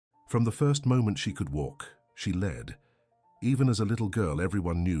From the first moment she could walk, she led. Even as a little girl,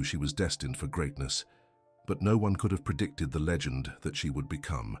 everyone knew she was destined for greatness, but no one could have predicted the legend that she would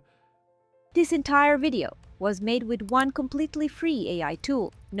become. This entire video was made with one completely free AI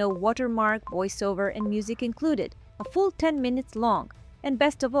tool, no watermark, voiceover, and music included, a full 10 minutes long, and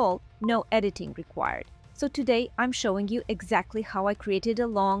best of all, no editing required. So today I'm showing you exactly how I created a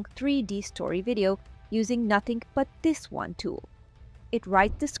long 3D story video using nothing but this one tool. It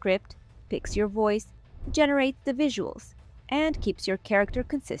writes the script, picks your voice, generates the visuals, and keeps your character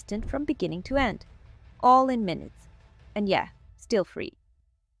consistent from beginning to end, all in minutes. And yeah, still free.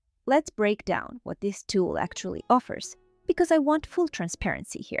 Let's break down what this tool actually offers, because I want full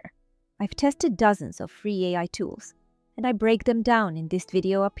transparency here. I've tested dozens of free AI tools, and I break them down in this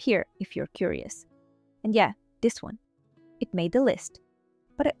video up here if you're curious. And yeah, this one. It made the list,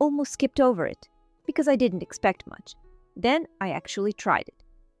 but I almost skipped over it, because I didn't expect much. Then I actually tried it.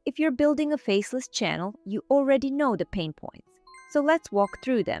 If you're building a faceless channel, you already know the pain points. So let's walk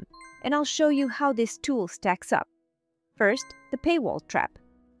through them, and I'll show you how this tool stacks up. First, the paywall trap.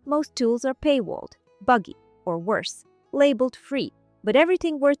 Most tools are paywalled, buggy, or worse, labeled free, but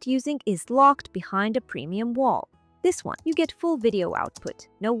everything worth using is locked behind a premium wall. This one, you get full video output,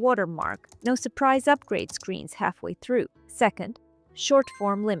 no watermark, no surprise upgrade screens halfway through. Second, short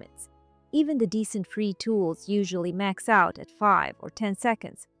form limits. Even the decent free tools usually max out at 5 or 10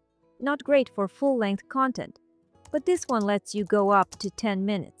 seconds. Not great for full-length content, but this one lets you go up to 10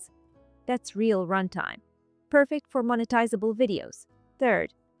 minutes. That's real runtime. Perfect for monetizable videos.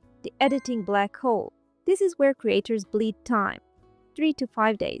 Third, the editing black hole. This is where creators bleed time. 3 to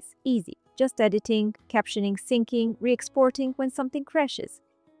 5 days, easy. Just editing, captioning, syncing, re-exporting when something crashes.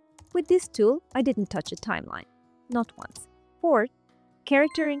 With this tool, I didn't touch a timeline. Not once. Fourth,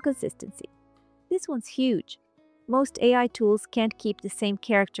 character inconsistency. This one's huge. Most AI tools can't keep the same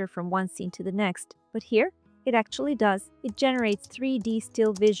character from one scene to the next, but here, it actually does. It generates 3D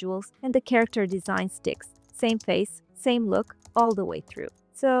still visuals and the character design sticks. Same face, same look, all the way through.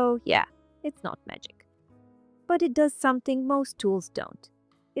 So yeah, it's not magic. But it does something most tools don't.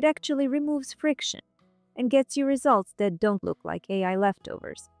 It actually removes friction and gets you results that don't look like AI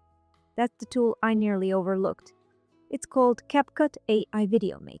leftovers. That's the tool I nearly overlooked. It's called CapCut AI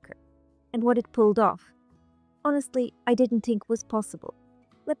Video Maker. And what it pulled off, honestly, I didn't think was possible.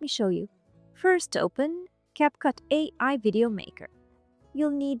 Let me show you. First, open CapCut AI Video Maker.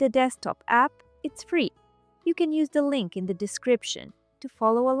 You'll need the desktop app. It's free. You can use the link in the description to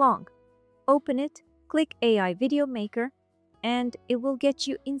follow along. Open it, click AI Video Maker, and it will get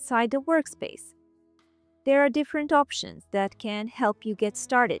you inside the workspace. There are different options that can help you get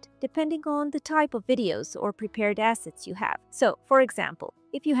started, depending on the type of videos or prepared assets you have. So, for example,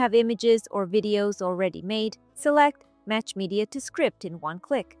 if you have images or videos already made, select Match Media to Script in one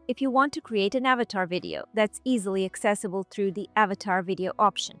click. If you want to create an avatar video, that's easily accessible through the Avatar Video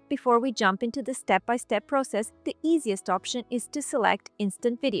option. Before we jump into the step-by-step process, the easiest option is to select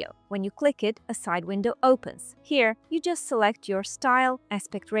Instant Video. When you click it, a side window opens. Here, you just select your style,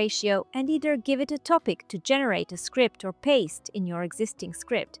 aspect ratio, and either give it a topic to generate a script or paste in your existing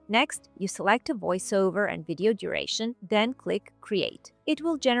script. Next, you select a voiceover and video duration, then click Create. It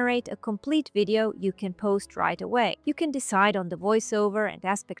will generate a complete video you can post right away. You can decide on the voiceover and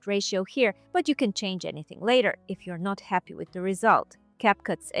aspect ratio here, but you can change anything later if you're not happy with the result.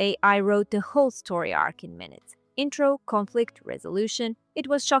 CapCut's AI wrote the whole story arc in minutes. Intro, conflict, resolution. It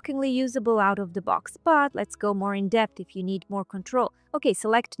was shockingly usable out of the box, but let's go more in depth if you need more control. Okay,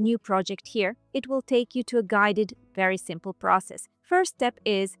 select New Project here. It will take you to a guided, very simple process. First step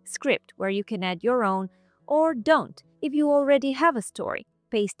is Script, where you can add your own or don't. If you already have a story,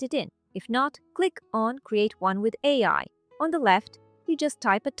 paste it in. If not, click on Create One with AI. On the left, you just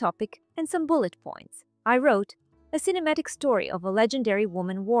type a topic and some bullet points. I wrote a cinematic story of a legendary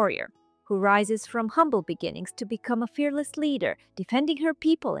woman warrior who rises from humble beginnings to become a fearless leader, defending her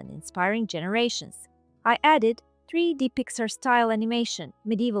people and inspiring generations. I added 3D Pixar-style animation,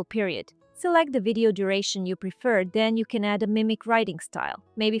 medieval period. Select the video duration you prefer, then you can add a mimic writing style,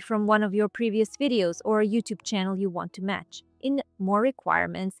 maybe from one of your previous videos or a YouTube channel you want to match. In More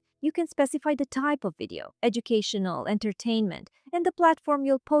Requirements, you can specify the type of video, educational, entertainment, and the platform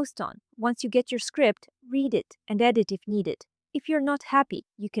you'll post on. Once you get your script, read it and edit if needed. If you're not happy,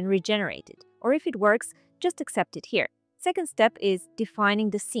 you can regenerate it, or if it works, just accept it here. Second step is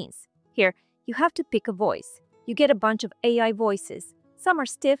defining the scenes. Here, you have to pick a voice. You get a bunch of AI voices. Some are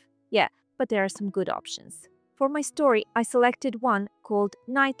stiff, yeah, but there are some good options. For my story, I selected one called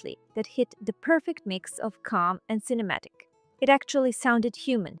Nightly that hit the perfect mix of calm and cinematic. It actually sounded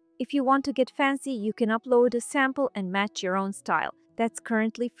human. If you want to get fancy, you can upload a sample and match your own style. That's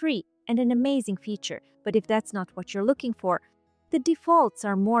currently free and an amazing feature, but if that's not what you're looking for, the defaults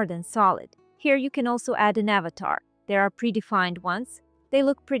are more than solid. Here you can also add an avatar. There are predefined ones, they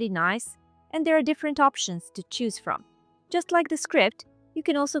look pretty nice, and there are different options to choose from. Just like the script, you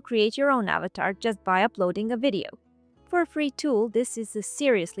can also create your own avatar just by uploading a video. For a free tool, this is a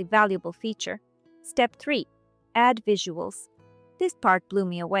seriously valuable feature. Step 3. Add visuals. This part blew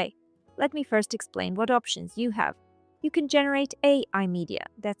me away. Let me first explain what options you have. You can generate AI media,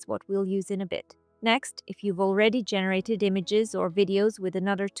 that's what we'll use in a bit. Next, if you've already generated images or videos with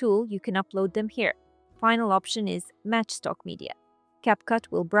another tool, you can upload them here. Final option is match stock media. CapCut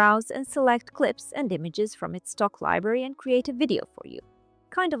will browse and select clips and images from its stock library and create a video for you.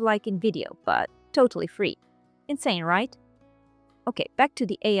 Kind of like in video, but totally free. Insane, right? Okay, back to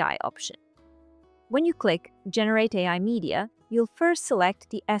the AI option. When you click Generate AI Media, you'll first select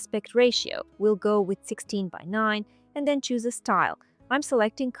the aspect ratio. We'll go with 16:9 and then choose a style. I'm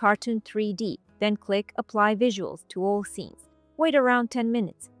selecting Cartoon 3D, then click Apply Visuals to all scenes. Wait around 10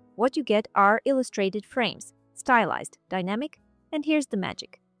 minutes. What you get are illustrated frames, stylized, dynamic, and here's the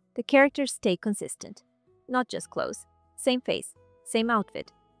magic. The characters stay consistent. Not just clothes. Same face, same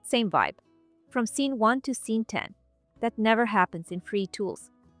outfit, same vibe. From scene 1 to scene 10. That never happens in free tools.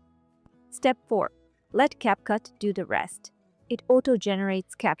 Step 4. Let CapCut do the rest. It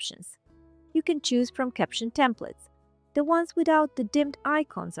auto-generates captions. You can choose from caption templates. The ones without the dimmed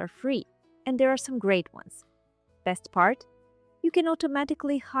icons are free, and there are some great ones. Best part? You can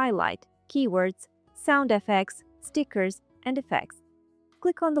automatically highlight keywords, sound effects, stickers, and effects.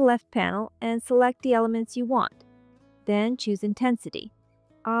 Click on the left panel and select the elements you want. Then choose intensity.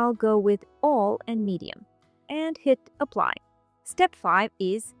 I'll go with all and medium, and hit apply. Step 5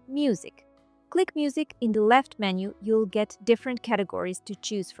 is music. Click music in the left menu, you'll get different categories to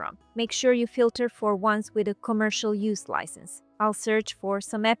choose from. Make sure you filter for ones with a commercial use license. I'll search for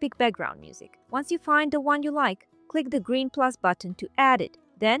some epic background music. Once you find the one you like, click the green plus button to add it.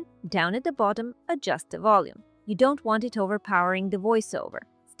 Then, down at the bottom, adjust the volume. You don't want it overpowering the voiceover.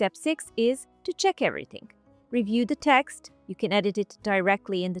 Step 6 is to check everything. Review the text. You can edit it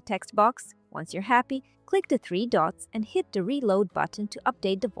directly in the text box. Once you're happy, click the 3 dots and hit the reload button to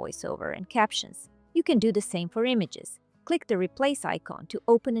update the voiceover and captions. You can do the same for images. Click the replace icon to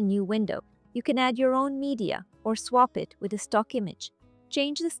open a new window. You can add your own media or swap it with a stock image.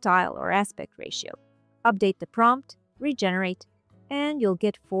 Change the style or aspect ratio. Update the prompt, regenerate, and you'll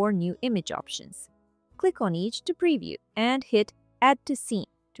get 4 new image options. Click on each to preview and hit Add to Scene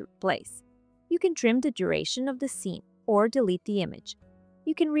to replace. You can trim the duration of the scene or delete the image.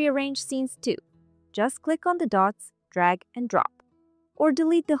 You can rearrange scenes too. Just click on the dots, drag and drop. Or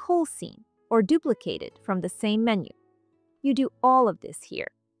delete the whole scene or duplicate it from the same menu. You do all of this here,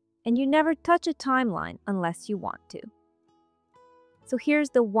 and you never touch a timeline unless you want to. So here's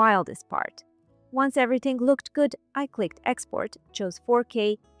the wildest part. Once everything looked good, I clicked Export, chose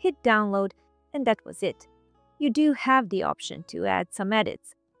 4K, hit Download, and that was it. You do have the option to add some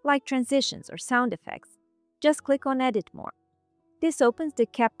edits, like transitions or sound effects. Just click on Edit More. This opens the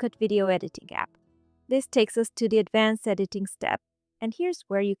CapCut video editing app. This takes us to the advanced editing step, and here's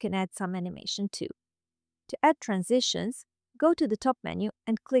where you can add some animation too. To add transitions, go to the top menu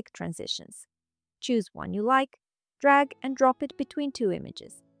and click Transitions. Choose one you like, drag and drop it between 2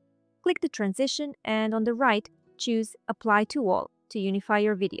 images. Click the transition and on the right, choose Apply to All to unify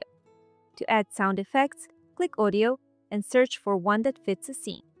your video. To add sound effects, click Audio and search for one that fits a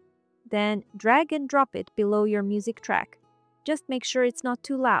scene. Then drag and drop it below your music track. Just make sure it's not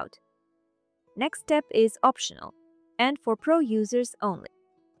too loud. Next step is optional and for pro users only.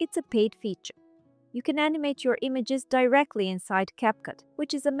 It's a paid feature. You can animate your images directly inside CapCut,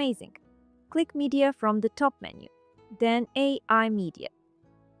 which is amazing. Click Media from the top menu, then AI Media.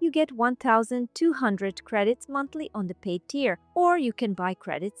 You get 1,200 credits monthly on the paid tier, or you can buy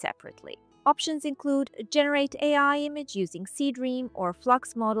credits separately. Options include Generate AI image using Seedream or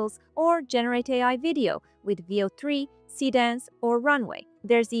Flux models, or Generate AI video with VO3, Seedance, or Runway.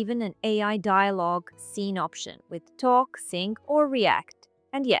 There's even an AI dialogue scene option with Talk, Sing, or React.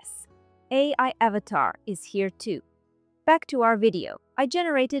 And yes, AI Avatar is here too. Back to our video. I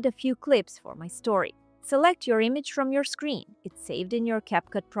generated a few clips for my story. Select your image from your screen. It's saved in your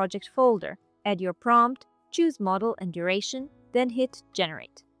CapCut project folder. Add your prompt, choose model and duration, then hit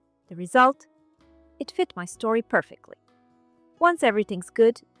Generate. The result? It fit my story perfectly. Once everything's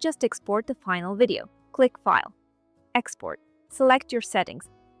good, just export the final video. Click File, Export, select your settings,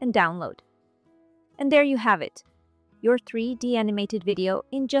 and download. And there you have it. Your 3D animated video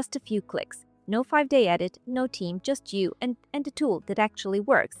in just a few clicks. No 5-day edit, no team, just you and a tool that actually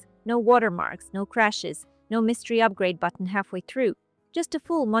works. No watermarks, no crashes, no mystery upgrade button halfway through. Just a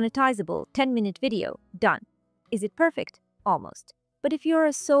full monetizable 10-minute video. Done. Is it perfect? Almost. But if you're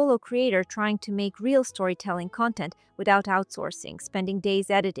a solo creator trying to make real storytelling content without outsourcing, spending days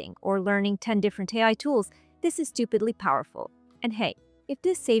editing, or learning 10 different AI tools, this is stupidly powerful. And hey, if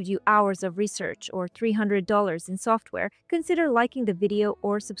this saved you hours of research or $300 in software, consider liking the video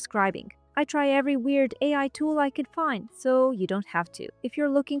or subscribing. I try every weird AI tool I could find, so you don't have to. If you're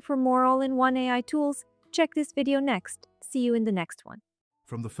looking for more all-in-one AI tools, check this video next. See you in the next one.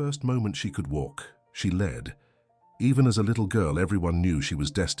 From the first moment she could walk, she led. Even as a little girl, everyone knew she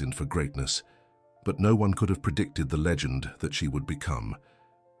was destined for greatness, but no one could have predicted the legend that she would become.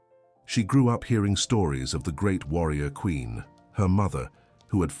 She grew up hearing stories of the great warrior queen, her mother,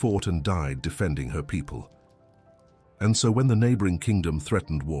 who had fought and died defending her people. And so when the neighboring kingdom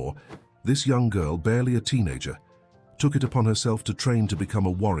threatened war, this young girl, barely a teenager, took it upon herself to train to become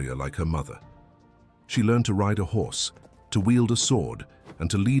a warrior like her mother. She learned to ride a horse, to wield a sword, and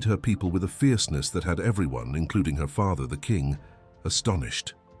to lead her people with a fierceness that had everyone, including her father, the king,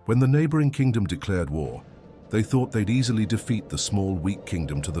 astonished. When the neighboring kingdom declared war, they thought they'd easily defeat the small, weak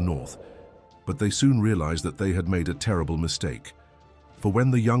kingdom to the north, but they soon realized that they had made a terrible mistake. For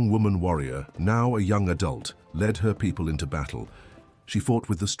when the young woman warrior, now a young adult, led her people into battle, she fought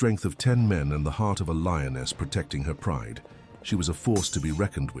with the strength of 10 men and the heart of a lioness protecting her pride. She was a force to be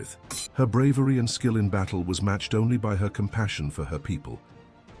reckoned with. Her bravery and skill in battle was matched only by her compassion for her people.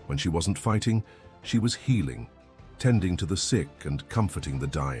 When she wasn't fighting, she was healing, tending to the sick and comforting the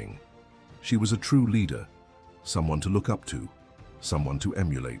dying. She was a true leader, someone to look up to, someone to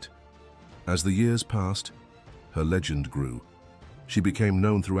emulate. As the years passed, her legend grew. She became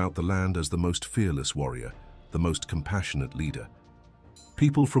known throughout the land as the most fearless warrior, the most compassionate leader.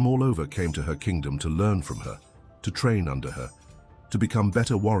 People from all over came to her kingdom to learn from her, to train under her, to become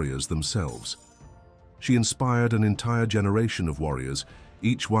better warriors themselves. She inspired an entire generation of warriors,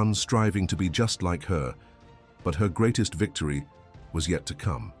 each one striving to be just like her, but her greatest victory was yet to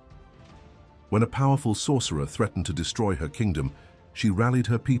come. When a powerful sorcerer threatened to destroy her kingdom, she rallied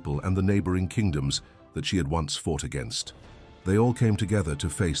her people and the neighboring kingdoms that she had once fought against. They all came together to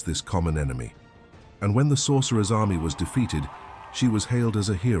face this common enemy. And when the sorcerer's army was defeated, she was hailed as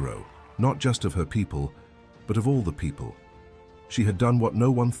a hero, not just of her people, but of all the people. She had done what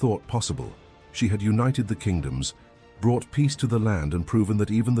no one thought possible. She had united the kingdoms, brought peace to the land, and proven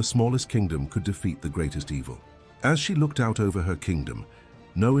that even the smallest kingdom could defeat the greatest evil. As she looked out over her kingdom,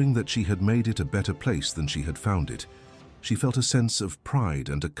 knowing that she had made it a better place than she had found it, she felt a sense of pride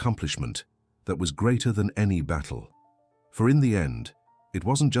and accomplishment that was greater than any battle. For in the end, it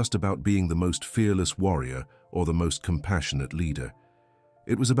wasn't just about being the most fearless warrior or the most compassionate leader.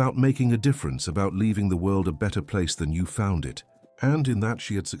 It was about making a difference, about leaving the world a better place than you found it. And in that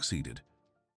she had succeeded.